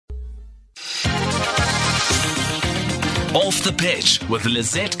Off the Pitch with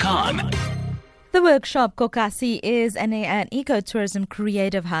Lizette Khan. The workshop Kokasi is an ecotourism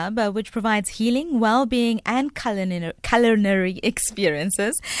creative hub which provides healing, well-being and culinary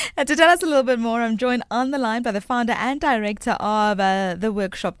experiences. To tell us a little bit more, I'm joined on the line by the founder and director of the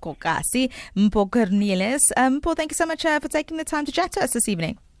workshop Kokasi, Mpho Cornelius. Mpho, thank you so much for taking the time to chat to us this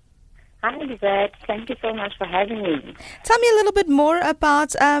evening. Hi, Lizette. Thank you so much for having me. Tell me a little bit more about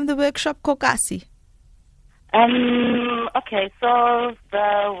the workshop Kokasi. Okay, so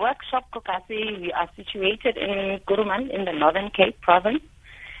the workshop Kokasi, we are situated in Kuruman in the Northern Cape province.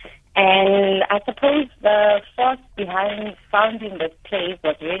 And I suppose the force behind founding this place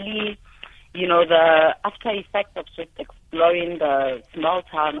was really, the after effects of just exploring the small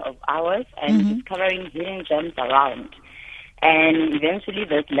town of ours and discovering hidden gems around. And eventually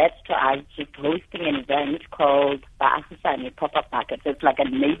this led to us just hosting an event called the Afusane Pop-Up Market. So it's like a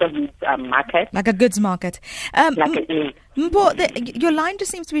neighborhood market. Like a goods market. Mpho, your line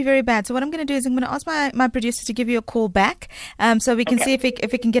just seems to be very bad. So what I'm going to do is I'm going to ask my producer to give you a call back so we can see if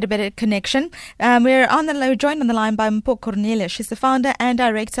we can get a better connection. We're joined on the line by Mpho Cornelius. She's the founder and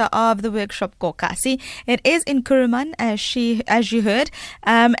director of the workshop Kokasi. It is in Kuruman, as you heard.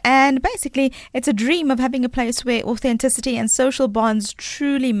 And basically, it's a dream of having a place where authenticity and social bonds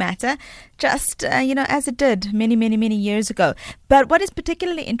truly matter, just, as it did many years ago. But what is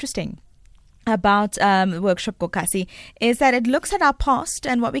particularly interesting about workshop Kokasi is that it looks at our past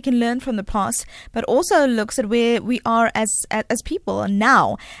and what we can learn from the past, but also looks at where we are as people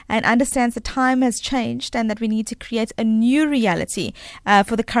now and understands that time has changed and that we need to create a new reality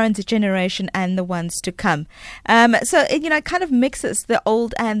for the current generation and the ones to come. So it kind of mixes the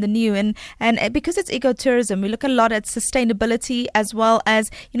old and the new, and because it's ecotourism, we look a lot at sustainability as well as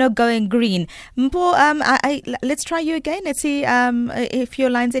going green. Mpho, let's try you again. Let's see if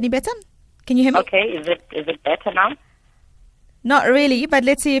your line's any better. Can you hear me? Okay, is it better now? Not really, but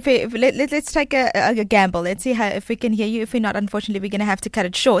let's see let's take a gamble. Let's see if we can hear you. If we're not, unfortunately, we're going to have to cut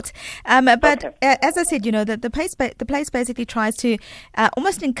it short. But as I said, the place basically tries to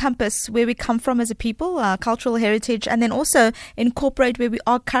almost encompass where we come from as a people, our cultural heritage, and then also incorporate where we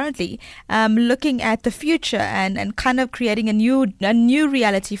are currently, looking at the future and kind of creating a new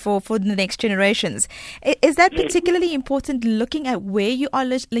reality for the next generations. Is that particularly important? Looking at where you are,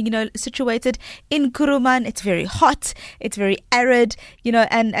 situated in Kuruman, it's very hot. It's very arid,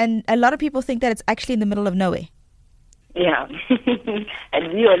 and a lot of people think that it's actually in the middle of nowhere. Yeah,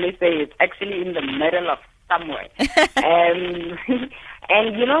 and we always say it's actually in the middle of somewhere. And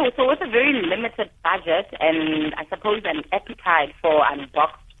so with a very limited budget and I suppose an appetite for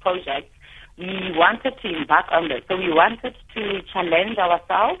unboxed projects, we wanted to embark on this. So we wanted to challenge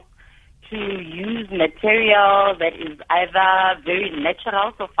ourselves to use material that is either very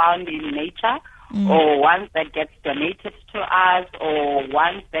natural, so found in nature, or one that gets donated to us, or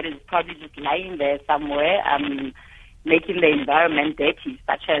one that is probably just lying there somewhere, making the environment dirty,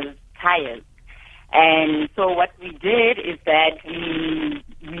 such as tires. And so what we did is that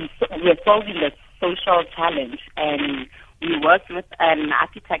we're solving the social challenge, and we worked with an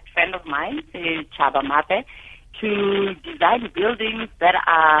architect friend of mine, Chaba Mape, to design buildings that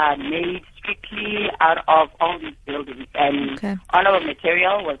are made strictly out of all these buildings. And all our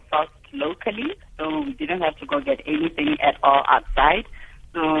material was sourced locally, so we didn't have to go get anything at all outside.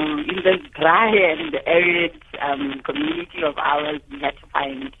 So in this dry and arid community of ours, we had to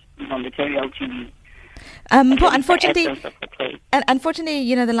find material to use. But unfortunately,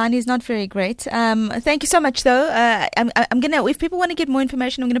 the line is not very great. Thank you so much, though. I'm gonna, if people want to get more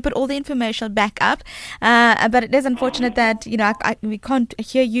information, I'm gonna put all the information back up. But it is unfortunate that we can't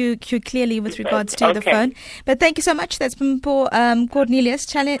hear you clearly with regards to the phone. But thank you so much. That's Mpho Cornelius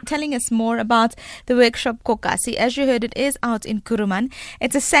telling us more about the workshop Kokasi. As you heard, it is out in Kuruman.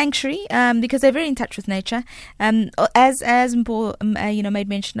 It's a sanctuary because they're very in touch with nature. As Mpho made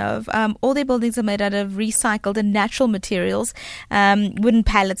mention of, all their buildings are made out of recycled and natural materials, wooden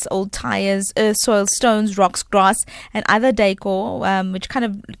pallets, old tires, earth, soil, stones, rocks, grass, and other decor, which kind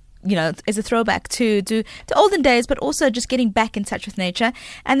of is a throwback to olden days, but also just getting back in touch with nature.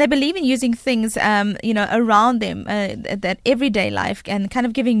 And they believe in using things, around them, that everyday life, and kind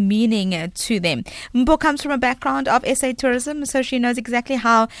of giving meaning to them. Mpho comes from a background of SA tourism, so she knows exactly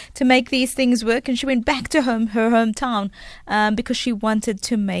how to make these things work. And she went back to her hometown because she wanted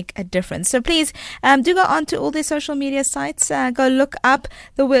to make a difference. So please do go on to all their social media sites. Go look up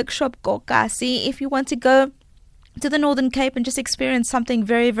the workshop Kokasi if you want to go to the Northern Cape and just experience something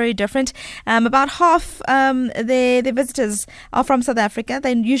very, very different. About half their visitors are from South Africa.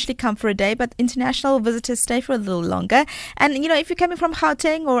 They usually come for a day, but international visitors stay for a little longer. And, if you're coming from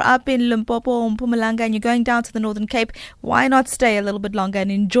Gauteng or up in Limpopo or Mpumalanga and you're going down to the Northern Cape, why not stay a little bit longer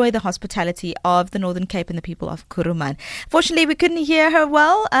and enjoy the hospitality of the Northern Cape and the people of Kuruman? Fortunately, we couldn't hear her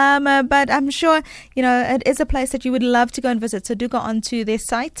well, but I'm sure, it is a place that you would love to go and visit. So do go onto their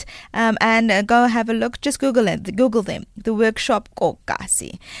site and go have a look. Just Google them, the workshop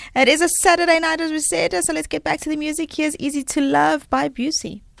Kokasi. It is a Saturday night, as we said, so let's get back to the music. Here's Easy to Love by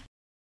Busey.